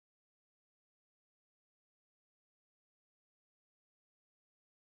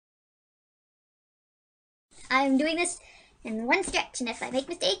I'm doing this in one stretch, and if I make a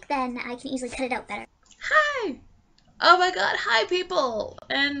mistake, then I can easily cut it out better. Hi! Oh my god, hi people!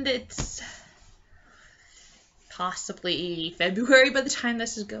 And it's possibly February by the time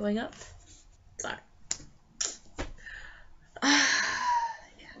this is going up. Sorry.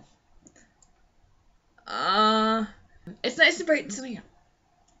 It's nice to brighten some here.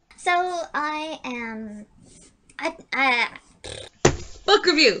 So I am... Book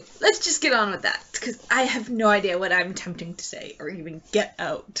review! Let's just get on with that, because I have no idea what I'm attempting to say, or even get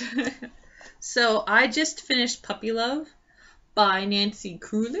out. So, I just finished Puppy Love by Nancy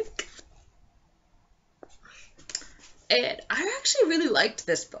Krulik. And I actually really liked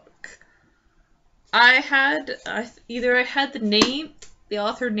this book. I had the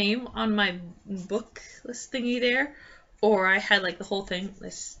author name on my book list thingy there, or I had like the whole thing,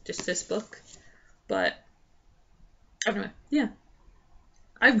 just this book. But, anyway, yeah.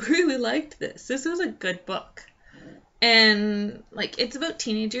 I really liked this. This was a good book. And, like, it's about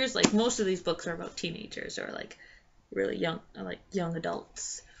teenagers. Like, most of these books are about teenagers or, like, really young, like, young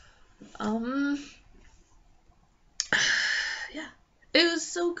adults. Yeah. It was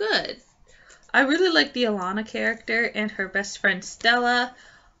so good. I really liked the Alana character and her best friend Stella.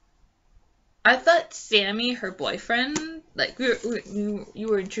 I thought Sammy, her boyfriend, like, you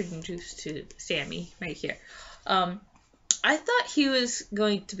were introduced to Sammy right here. I thought he was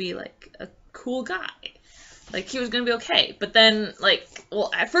going to be, like, a cool guy. Like, he was going to be okay. But then, like,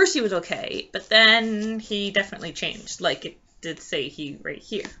 well, at first he was okay. But then he definitely changed. Like, it did say right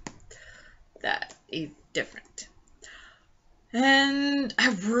here. That he's different. And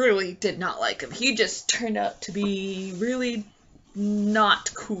I really did not like him. He just turned out to be really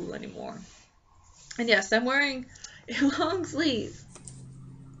not cool anymore. And yes, I'm wearing a long sleeve.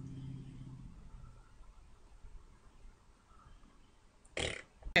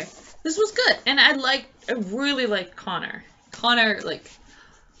 This was good, and I really liked Connor. Connor, like,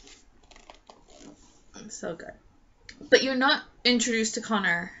 so good. But you're not introduced to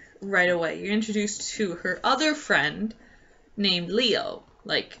Connor right away. You're introduced to her other friend named Leo.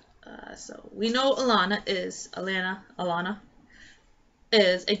 Like, so we know Alana is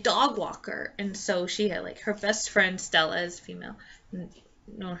a dog walker, and so she had, like, her best friend Stella is female,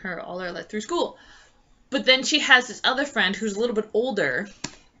 known her all her life through school. But then she has this other friend who's a little bit older,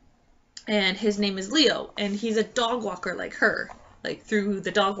 and his name is Leo, and he's a dog walker like her, like through the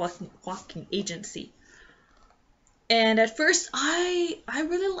dog walking agency. And at first, I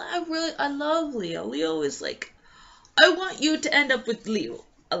love Leo. Leo is like, I want you to end up with Leo,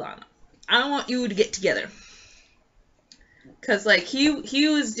 Alana. I want you to get together. Cause like he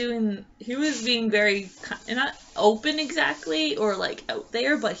was being very, not open exactly or like out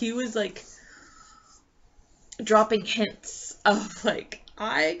there, but he was like dropping hints of like,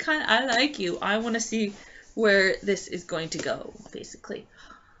 I like you. I want to see where this is going to go, basically.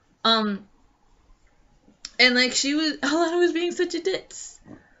 And like Alana was being such a ditz.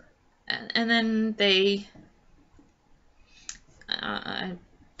 And then I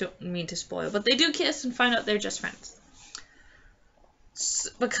don't mean to spoil, but they do kiss and find out they're just friends.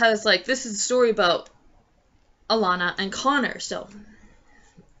 Because like this is a story about Alana and Connor, so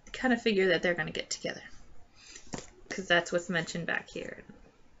kind of figure that they're going to get together. Because that's what's mentioned back here.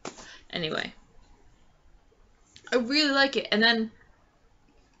 Anyway, I really like it. And then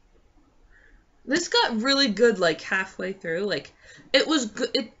this got really good like halfway through. Like it was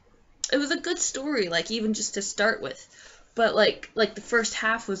good. It was a good story, like even just to start with. But like the first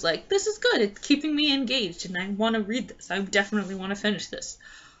half was like, this is good. It's keeping me engaged, and I want to read this. I definitely want to finish this.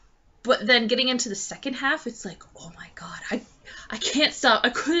 But then getting into the second half, it's like, oh my god, I can't stop. I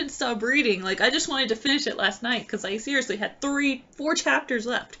couldn't stop reading. Like, I just wanted to finish it last night because I seriously had 4 chapters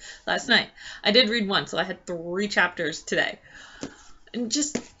left last night. I did read one, so I had 3 chapters today. And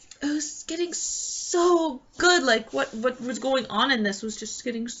just, it was getting so good. Like, what was going on in this was just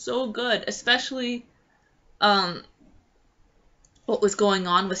getting so good. Especially, what was going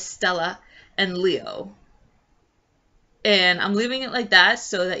on with Stella and Leo. And I'm leaving it like that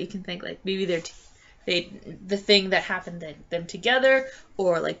so that you can think like maybe the thing that happened to them together,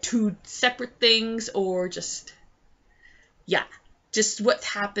 or like 2 separate things, or just what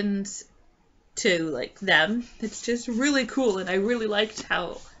happens to like them. It's just really cool, and I really liked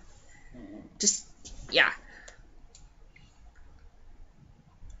how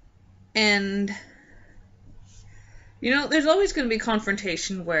and you know, there's always going to be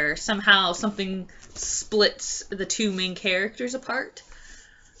confrontation where somehow something splits the 2 main characters apart.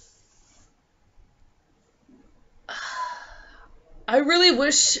 I really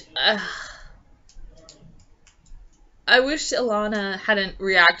wish Alana hadn't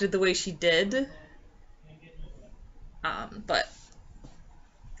reacted the way she did. But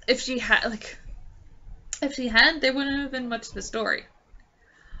if she had, there wouldn't have been much to the story.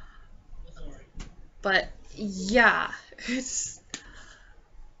 But yeah, it's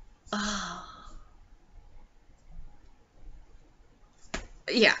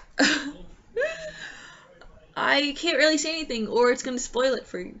yeah. I can't really say anything, or it's gonna spoil it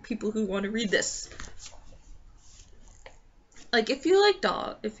for people who want to read this. Like, if you like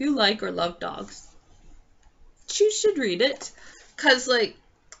or love dogs, you should read it, cause like,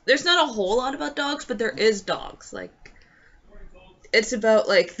 there's not a whole lot about dogs, but there is dogs. Like, it's about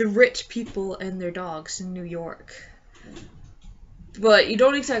like the rich people and their dogs in New York. But you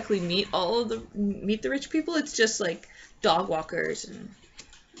don't exactly meet the rich people. It's just like dog walkers and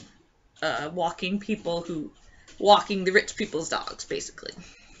walking people who walking the rich people's dogs, basically.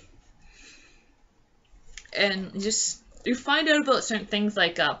 And you find out about certain things,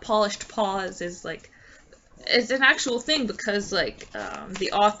 like polished paws is an actual thing, because like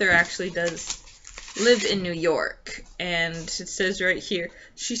the author actually does live in New York, and it says right here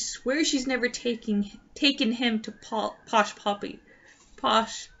she swears she's never taken him to Posh Puppy,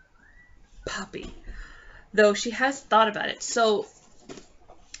 though she has thought about it. So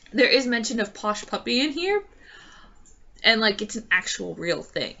there is mention of Posh Puppy in here, and like it's an actual real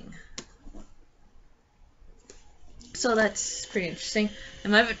thing. So that's pretty interesting.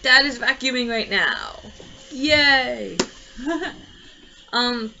 And my dad is vacuuming right now. Yay!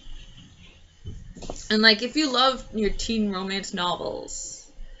 And like, if you love your teen romance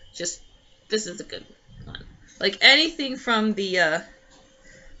novels, this is a good one. Like, anything from the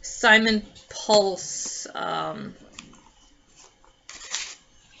Simon Pulse,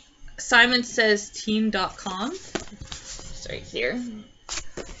 SimonsSaysTeen.com. It's right here.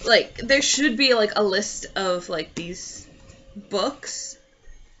 Like, there should be like a list of like these books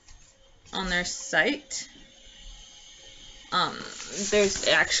on their site. There's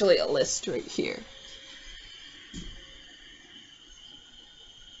actually a list right here.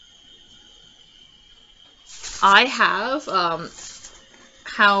 I have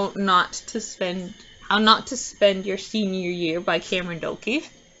How Not to Spend Your Senior Year by Cameron Doke.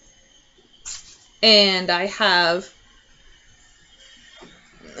 And I have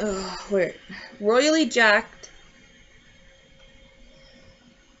Royally Jacked,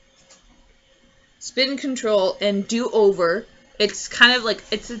 Spin Control, and Do Over. It's kind of like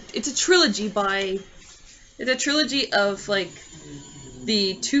it's a trilogy of like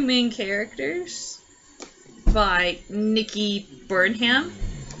the two main characters by Nikki Burnham.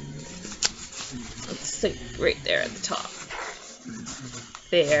 It's like right there at the top.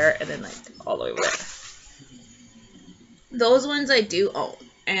 There, and then like all the way over there. Those ones I do own.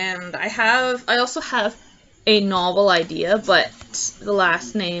 And I also have a novel idea, but the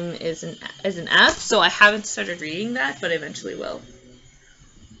last name is an F, so I haven't started reading that, but I eventually will.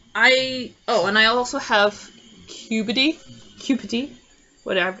 And I also have Cupidity,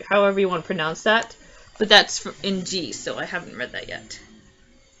 however you want to pronounce that, but that's in G, so I haven't read that yet.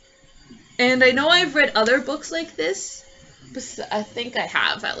 And I know I've read other books like this, I think I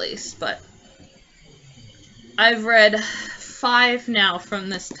have at least, but I've read 5 now from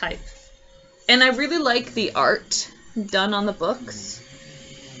this type. And I really like the art done on the books.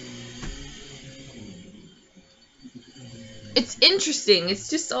 It's interesting. It's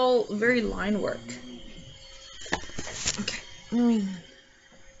just all very line work. Okay.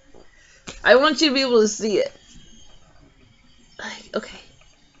 I want you to be able to see it. Okay.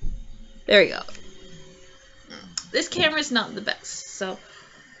 There we go. This camera's not the best, so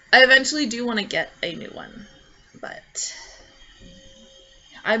I eventually do want to get a new one. But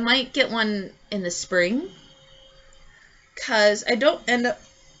I might get one in the spring, because I don't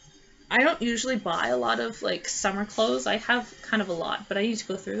usually buy a lot of like summer clothes. I have kind of a lot, but I need to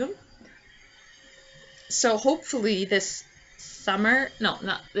go through them. So hopefully this spring,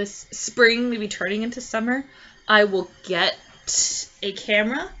 maybe turning into summer, I will get a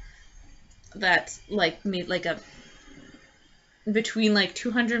camera that's like made like between like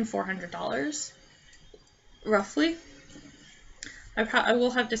 $200 and $400 roughly. I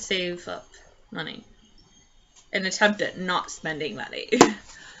will have to save up money and attempt at not spending money.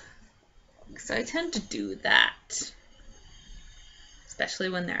 So I tend to do that, especially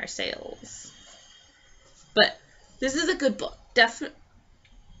when there are sales. But this is a good book. Definitely.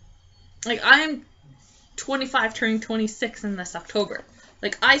 Like, I'm 25 turning 26 in this October.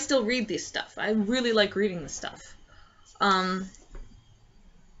 Like, I still read this stuff. I really like reading this stuff.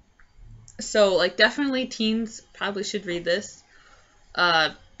 So, like, definitely teens probably should read this.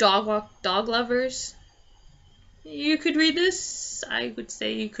 Dog lovers, you could read this. I would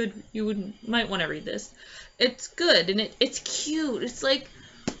say might want to read this. It's good and it's cute. It's like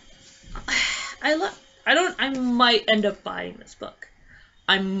I might end up buying this book.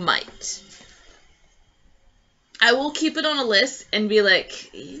 I might. I will keep it on a list and be like,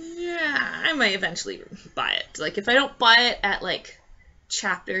 yeah, I might eventually buy it. Like, if I don't buy it at, like,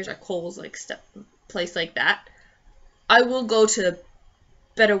 Chapters or Kohl's, like, place like that, I will go to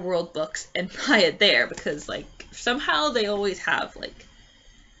Better World Books and buy it there, because, like, somehow they always have, like,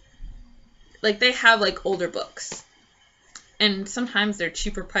 they have, like, older books. And sometimes they're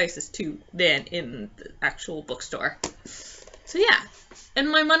cheaper prices, too, than in the actual bookstore. So, yeah. And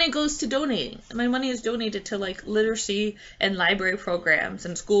my money goes to donating. My money is donated to, like, literacy and library programs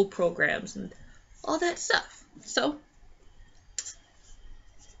and school programs and all that stuff. So,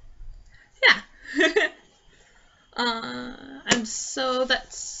 yeah. And so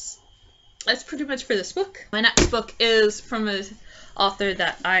that's pretty much for this book. My next book is from an author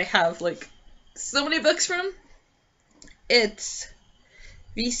that I have, like, so many books from. It's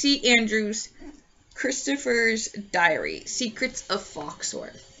V.C. Andrews' Christopher's Diary, Secrets of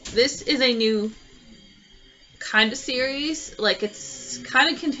Foxworth. This is a new kind of series. Like, it's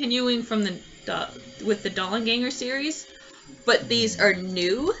kind of continuing from with the Dollanganger series, but these are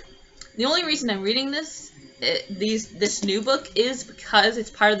new. The only reason I'm reading this new book is because it's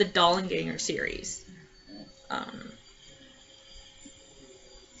part of the Dollanganger series.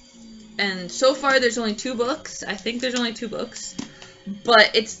 And so far there's only 2 books. I think there's only 2 books,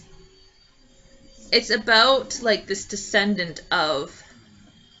 but it's about, like, this descendant of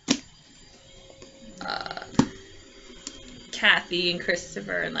Kathy and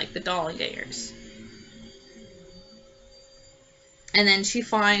Christopher and, like, the Dollangangers. And then she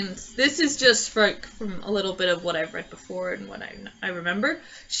finds, this is just from a little bit of what I've read before and what I remember.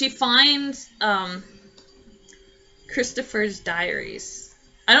 She finds Christopher's diaries.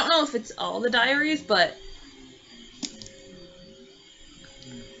 I don't know if it's all the diaries, but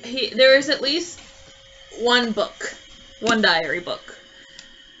there is at least one diary book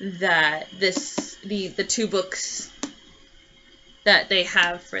that the 2 books that they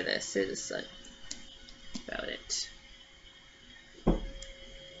have for this is about it.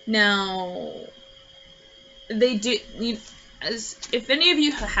 Now, they do, if any of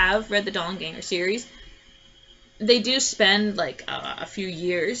you have read the Dollanganger series, they do spend, like, a few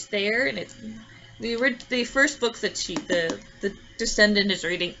years there, and it's the first book that the descendant is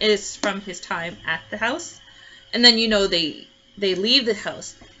reading is from his time at the house, and then, you know, they leave the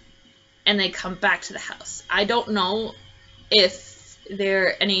house and they come back to the house. I don't know if there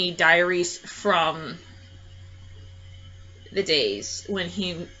are any diaries from the days when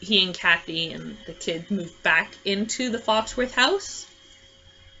he and Kathy and the kid moved back into the Foxworth house.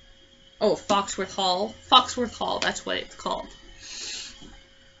 Oh, Foxworth Hall, that's what it's called.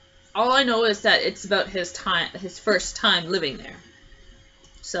 All I know is that it's about his first time living there.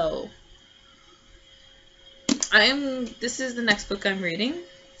 So, this is the next book I'm reading,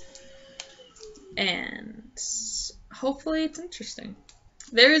 and hopefully it's interesting.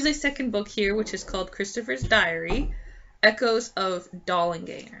 There is a second book here, which is called Christopher's Diary, Echoes of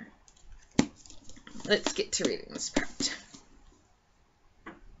Dollanganger. Let's get to reading this part.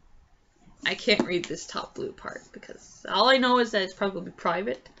 I can't read this top blue part because all I know is that it's probably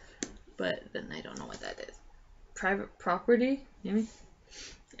private, but then I don't know what that is. Private property? Maybe?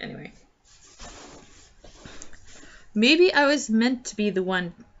 Anyway. Maybe I was meant to be the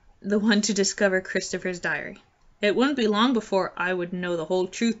one to discover Christopher's diary. It wouldn't be long before I would know the whole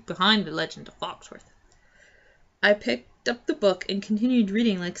truth behind the legend of Foxworth. I picked up the book and continued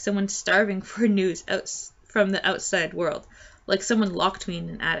reading like someone starving for news from the outside world, like someone locked me in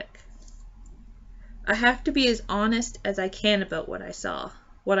an attic. I have to be as honest as I can about what I saw,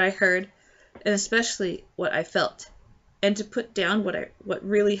 what I heard, and especially what I felt, and to put down what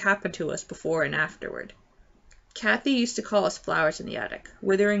really happened to us before and afterward. Kathy used to call us flowers in the attic,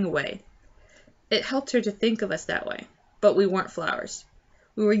 withering away. It helped her to think of us that way, but we weren't flowers.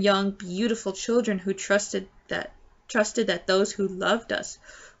 We were young, beautiful children who trusted that those who loved us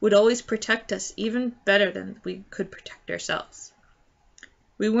would always protect us even better than we could protect ourselves.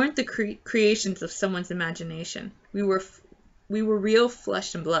 We weren't the creations of someone's imagination. We were real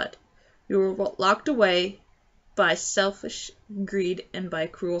flesh and blood. We were locked away by selfish greed and by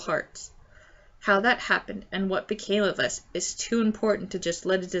cruel hearts. How that happened and what became of us is too important to just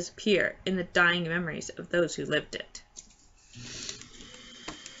let it disappear in the dying memories of those who lived it.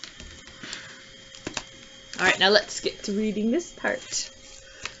 Alright, now let's get to reading this part.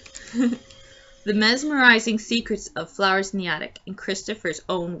 The mesmerizing secrets of Flowers in the Attic in Christopher's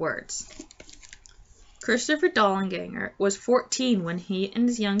own words. Christopher Dollanganger was 14 when he and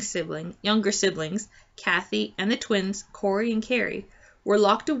his younger siblings, Kathy, and the twins, Corey and Carrie, were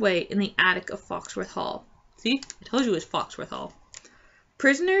locked away in the attic of Foxworth Hall. See? I told you it was Foxworth Hall.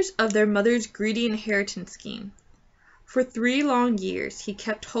 Prisoners of their mother's greedy inheritance scheme. For 3 long years, he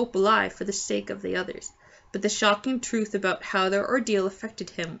kept hope alive for the sake of the others, but the shocking truth about how their ordeal affected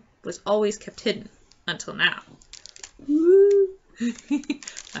him was always kept hidden, until now. Woo!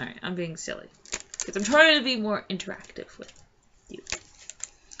 Alright, I'm being silly, because I'm trying to be more interactive with you.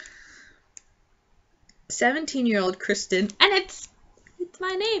 17-year-old Kristen, and it's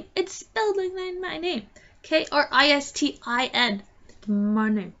my name. It's spelled like my name. Kristin. It's my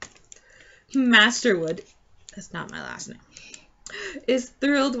name. Masterwood, that's not my last name, is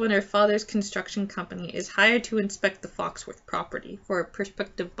thrilled when her father's construction company is hired to inspect the Foxworth property for a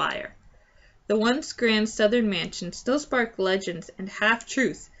prospective buyer. The once grand southern mansion still sparks legends and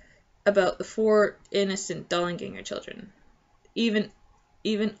half-truths about the 4 innocent Dollanganger children, even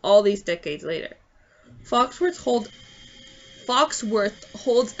all these decades later. Foxworth holds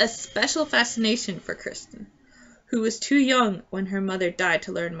a special fascination for Kristen, who was too young when her mother died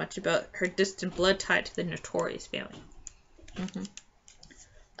to learn much about her distant blood tie to the notorious family.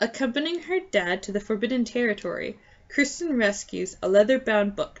 Accompanying her dad to the Forbidden Territory, Kristen rescues a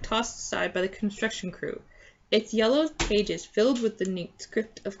leather-bound book tossed aside by the construction crew, its yellow pages filled with the neat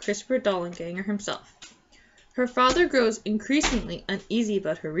script of Christopher Dollanganger himself. Her father grows increasingly uneasy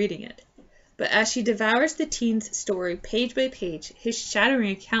about her reading it, but as she devours the teen's story page by page, his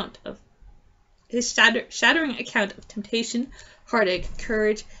shattering account of temptation, heartache,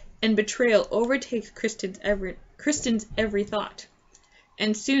 courage, and betrayal overtakes Kristen's every thought.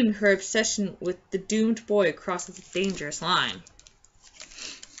 And soon her obsession with the doomed boy crosses a dangerous line.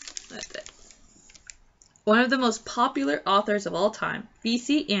 That's it. One of the most popular authors of all time,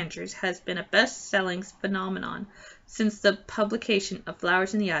 V.C. Andrews has been a best-selling phenomenon since the publication of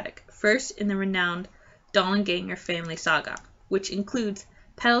Flowers in the Attic, first in the renowned Dollanganger family saga, which includes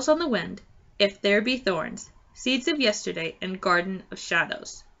Petals on the Wind, If There Be Thorns, Seeds of Yesterday, and Garden of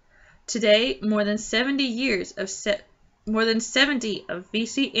Shadows. Today, more than 70 of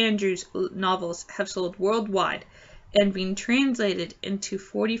V.C. Andrews' novels have sold worldwide and been translated into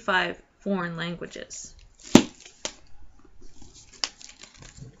 45 foreign languages.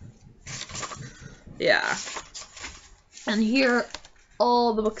 Yeah. And here are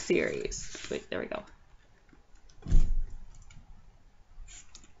all the book series. Wait, there we go.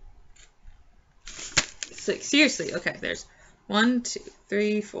 Seriously, okay, there's 1, 2,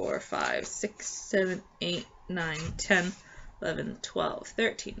 3, 4, 5, 6, 7, 8, 9, 10, 11, 12,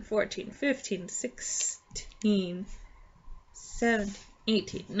 13, 14, 15, 16, 17,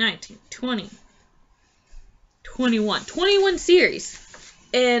 18, 19, 20, 21. 21 series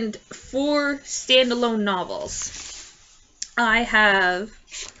and 4 standalone novels. I have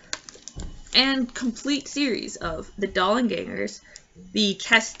and complete series of the Dollangangers, the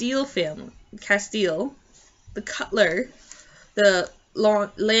Castile family, the Cutler, the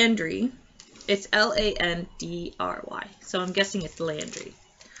Landry. It's Landry, so I'm guessing it's Landry.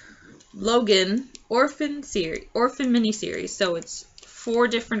 Logan, orphan miniseries, so it's 4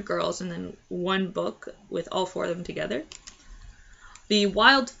 different girls and then 1 book with all 4 of them together. The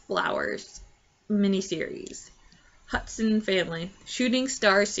Wildflowers miniseries, Hudson family, Shooting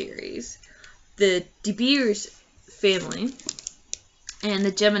Star series, the De Beers family, and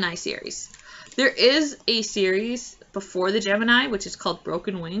the Gemini series. There is a series before the Gemini, which is called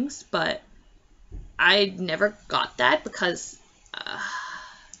Broken Wings, but I never got that because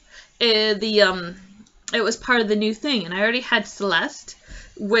it was part of the new thing, and I already had Celeste,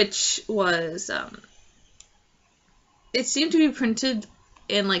 which was it seemed to be printed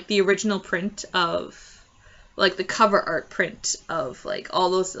in like the original print of like the cover art print of like all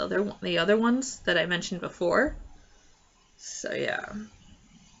those the other ones that I mentioned before. So yeah.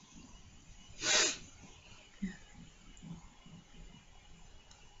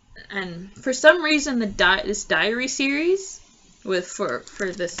 And for some reason, this diary series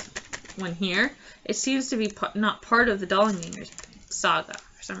for this one here, it seems to be not part of the Dollangangers saga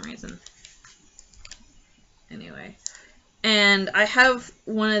for some reason. Anyway, and I have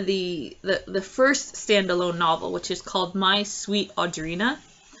one of the first standalone novel, which is called My Sweet Audrina.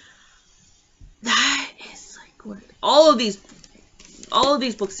 That is like what all of these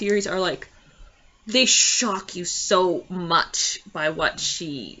book series are like. They shock you so much by what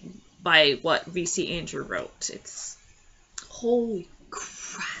V.C. Andrews wrote. It's holy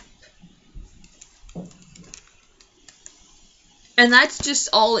crap. And that's just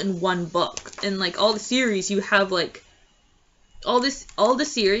all in one book. And like all the series, you have like all the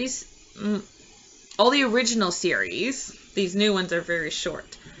series all the original series, these new ones are very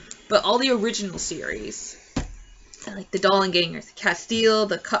short, but all the original series, like the Dollangangers, the Castile,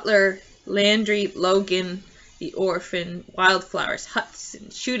 the Cutler, Landry, Logan, the Orphan, Wildflowers,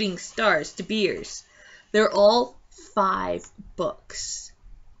 Hudson, Shooting Stars, De Beers, they're all 5 books.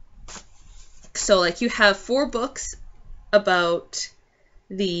 So, like, you have 4 books about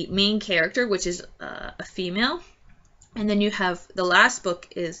the main character, which is a female, and then you have the last book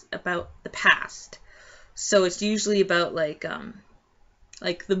is about the past. So it's usually about like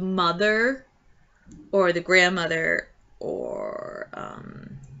the mother or the grandmother or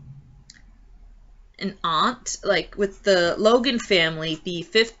an aunt. Like with the Logan family, the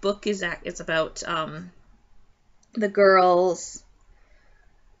 5th book is about the girl's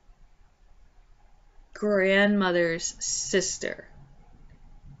grandmother's sister.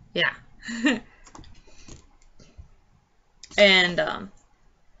 Yeah. And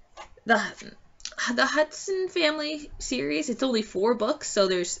the Hudson family series, it's only 4 books, so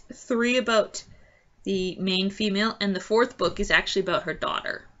there's 3 about the main female, and the 4th book is actually about her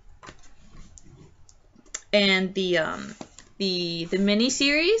daughter. And the mini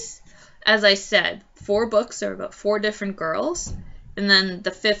series, as I said, 4 books are about 4 different girls, and then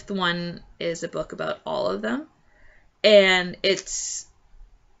the 5th one is a book about all of them, and it's,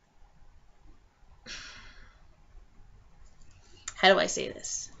 how do I say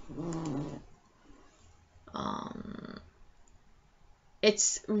this?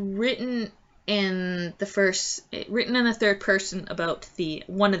 It's written in the 3rd person about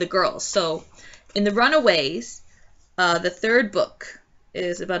one of the girls. So in The Runaways, the 3rd book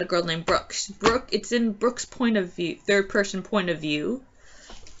is about a girl named Brooke. It's in Brooke's point of view, 3rd person point of view,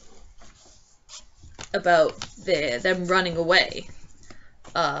 about them running away.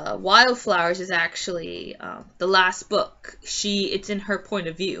 Wildflowers is actually the last book. It's in her point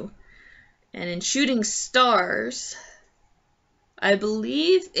of view. And in Shooting Stars, I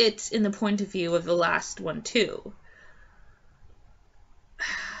believe it's in the point of view of the last one too.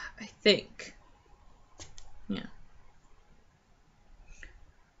 I think. Yeah.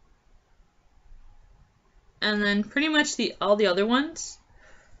 And then pretty much all the other ones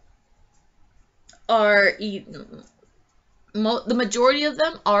are the majority of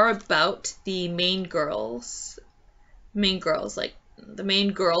them are about the main girls, like the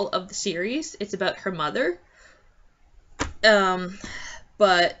main girl of the series. It's about her mother.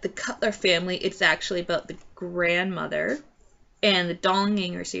 But the Cutler family, it's actually about the grandmother. And the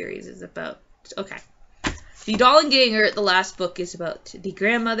Dollanganger series is about, okay. The Dollanganger, the last book, is about the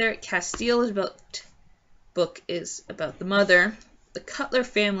grandmother. Castile is about the mother. The Cutler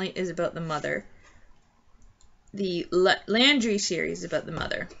family is about the mother. The Landry series is about the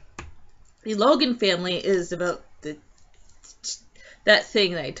mother. The Logan family is about that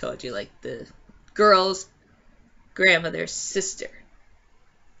thing that I told you, like the girl's grandmother's sister.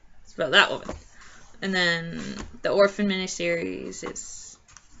 It's about that woman. And then the Orphan miniseries is,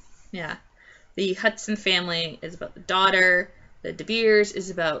 yeah. The Hudson family is about the daughter. The De Beers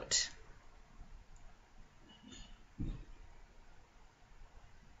is about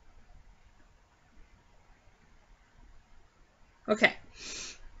okay.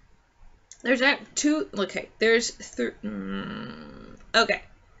 There's two. Okay, there's okay.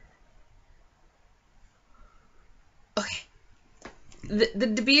 Okay. The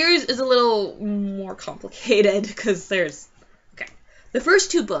De Beers is a little more complicated because there's okay. The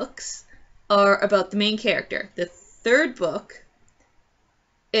first 2 books are about the main character. The 3rd book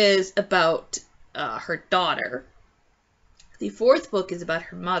is about her daughter. The 4th book is about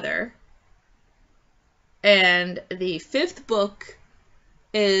her mother. And the 5th book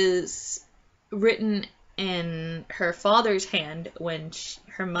is written in her father's hand when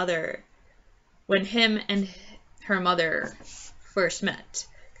him and her mother first met.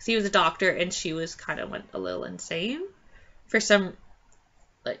 Because he was a doctor and she was kind of went a little insane. For some,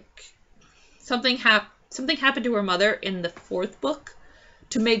 something happened to her mother in the 4th book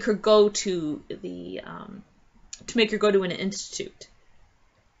to make her go to an institute.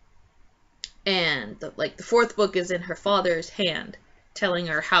 And the 4th book is in her father's hand, telling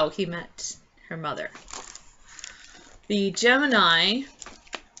her how he met her mother. The Gemini,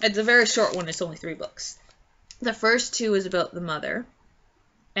 it's a very short one, it's only 3 books. The first 2 is about the mother,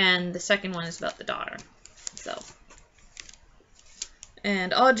 and the second one is about the daughter. So,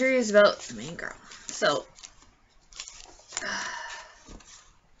 and Audrey is about the main girl. So,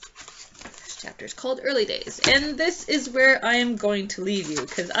 this chapter is called Early Days, and this is where I am going to leave you,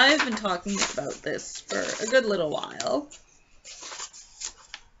 because I've been talking about this for a good little while.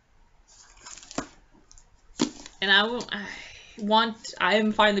 And I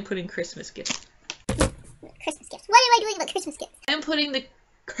am finally putting Christmas gifts Christmas gifts. What am I doing about Christmas gifts? I'm putting the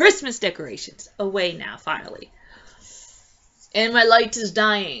Christmas decorations away now, finally. And my light is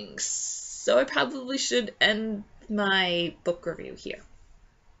dying, so I probably should end my book review here.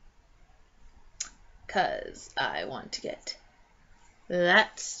 Because I want to get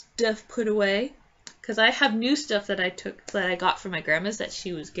that stuff put away. Because I have new stuff that I got from my grandma's that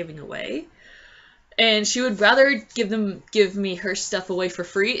she was giving away. And she would rather give me her stuff away for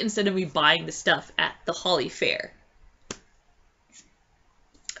free instead of me buying the stuff at the Holly Fair.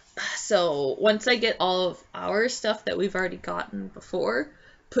 So once I get all of our stuff that we've already gotten before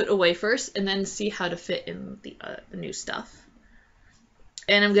put away first, and then see how to fit in the new stuff.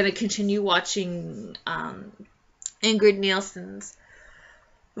 And I'm gonna continue watching Ingrid Nielsen's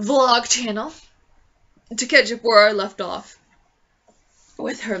vlog channel to catch up where I left off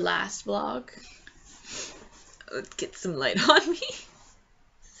with her last vlog. Let's get some light on me.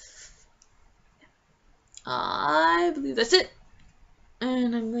 I believe that's it.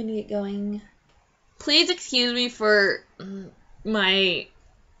 And I'm going to get going. Please excuse me for the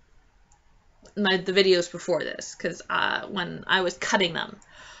videos before this, because when I was cutting them,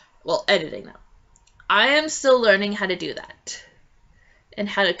 well, editing them, I am still learning how to do that and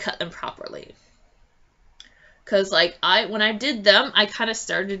how to cut them properly. Because like when I did them, I kind of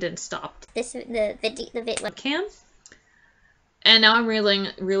started and stopped The webcam, and now I'm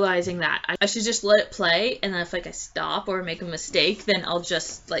realizing that I should just let it play, and then if like I stop or make a mistake, then I'll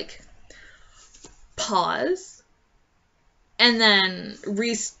just like pause and then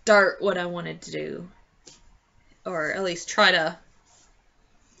restart what I wanted to do, or at least try to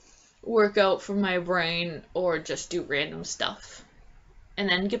work out from my brain, or just do random stuff and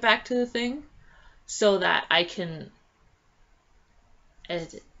then get back to the thing, so that I can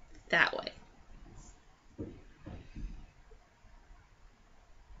edit it that way.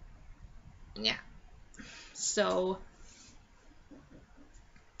 Yeah. So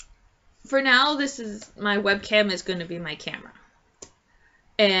for now, my webcam is going to be my camera,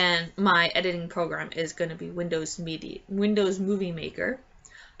 and my editing program is going to be Windows Movie Maker.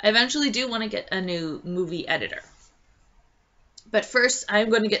 I eventually do want to get a new movie editor, but first I'm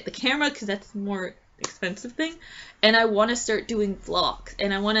going to get the camera because that's the more expensive thing, and I want to start doing vlogs,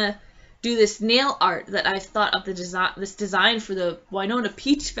 and I want to do this nail art that I've thought of this design for the Winona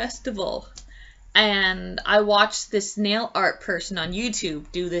Peach Festival. And I watched this nail art person on YouTube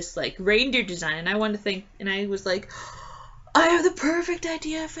do this like reindeer design, and I was like, I have the perfect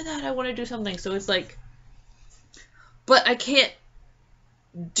idea for that. I want to do something. So it's like, but I can't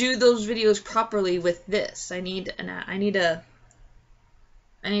do those videos properly with this. I need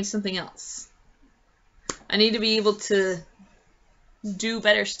something else. I need to be able to do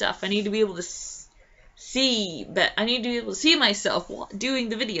better stuff. I need to be able to see, but I need to be able to see myself doing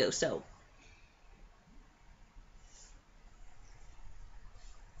the video. So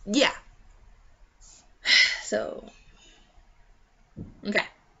yeah. So okay.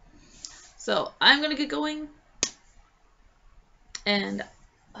 So I'm gonna get going, and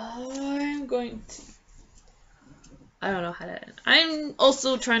I'm going to. I don't know how to end. I'm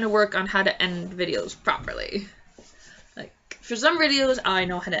also trying to work on how to end videos properly. Like, for some videos, I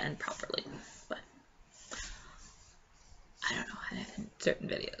know how to end properly, but I don't know how to end certain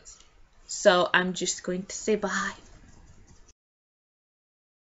videos. So I'm just going to say bye.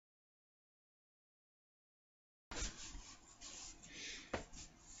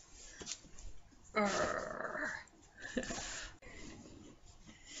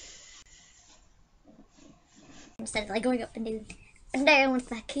 Instead of like going up and down with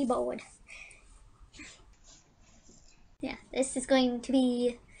that keyboard. Yeah, this is going to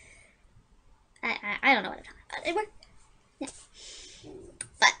be. I don't know what I'm talking about anymore. Yeah,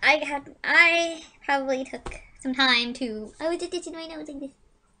 but I probably took some time to. I was just itching my nose like this.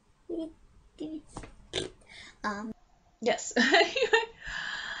 Yes.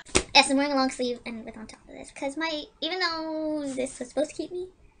 Yes, I'm wearing a long sleeve and with on top of this because even though this was supposed to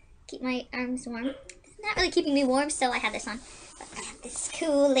keep my arms warm, it's not really keeping me warm. So I have this on. But I have this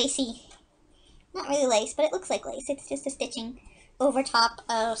cool lacy, not really lace, but it looks like lace. It's just a stitching over top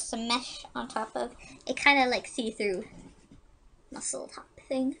of some mesh on top of it, kind of like see-through muscle top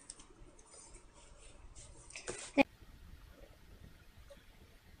thing.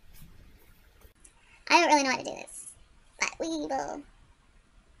 I don't really know how to do this, but we will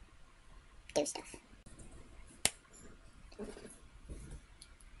do stuff.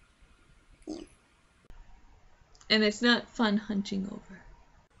 Yeah. And it's not fun hunching over.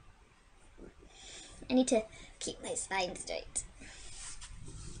 I need to keep my spine straight.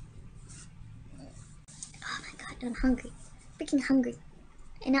 Oh my god, I'm hungry. Freaking hungry.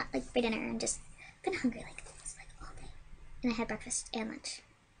 And not like for dinner, I'm just been hungry like And I had breakfast and lunch.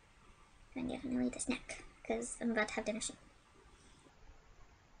 And I'm gonna eat a snack because I'm about to have dinner soon.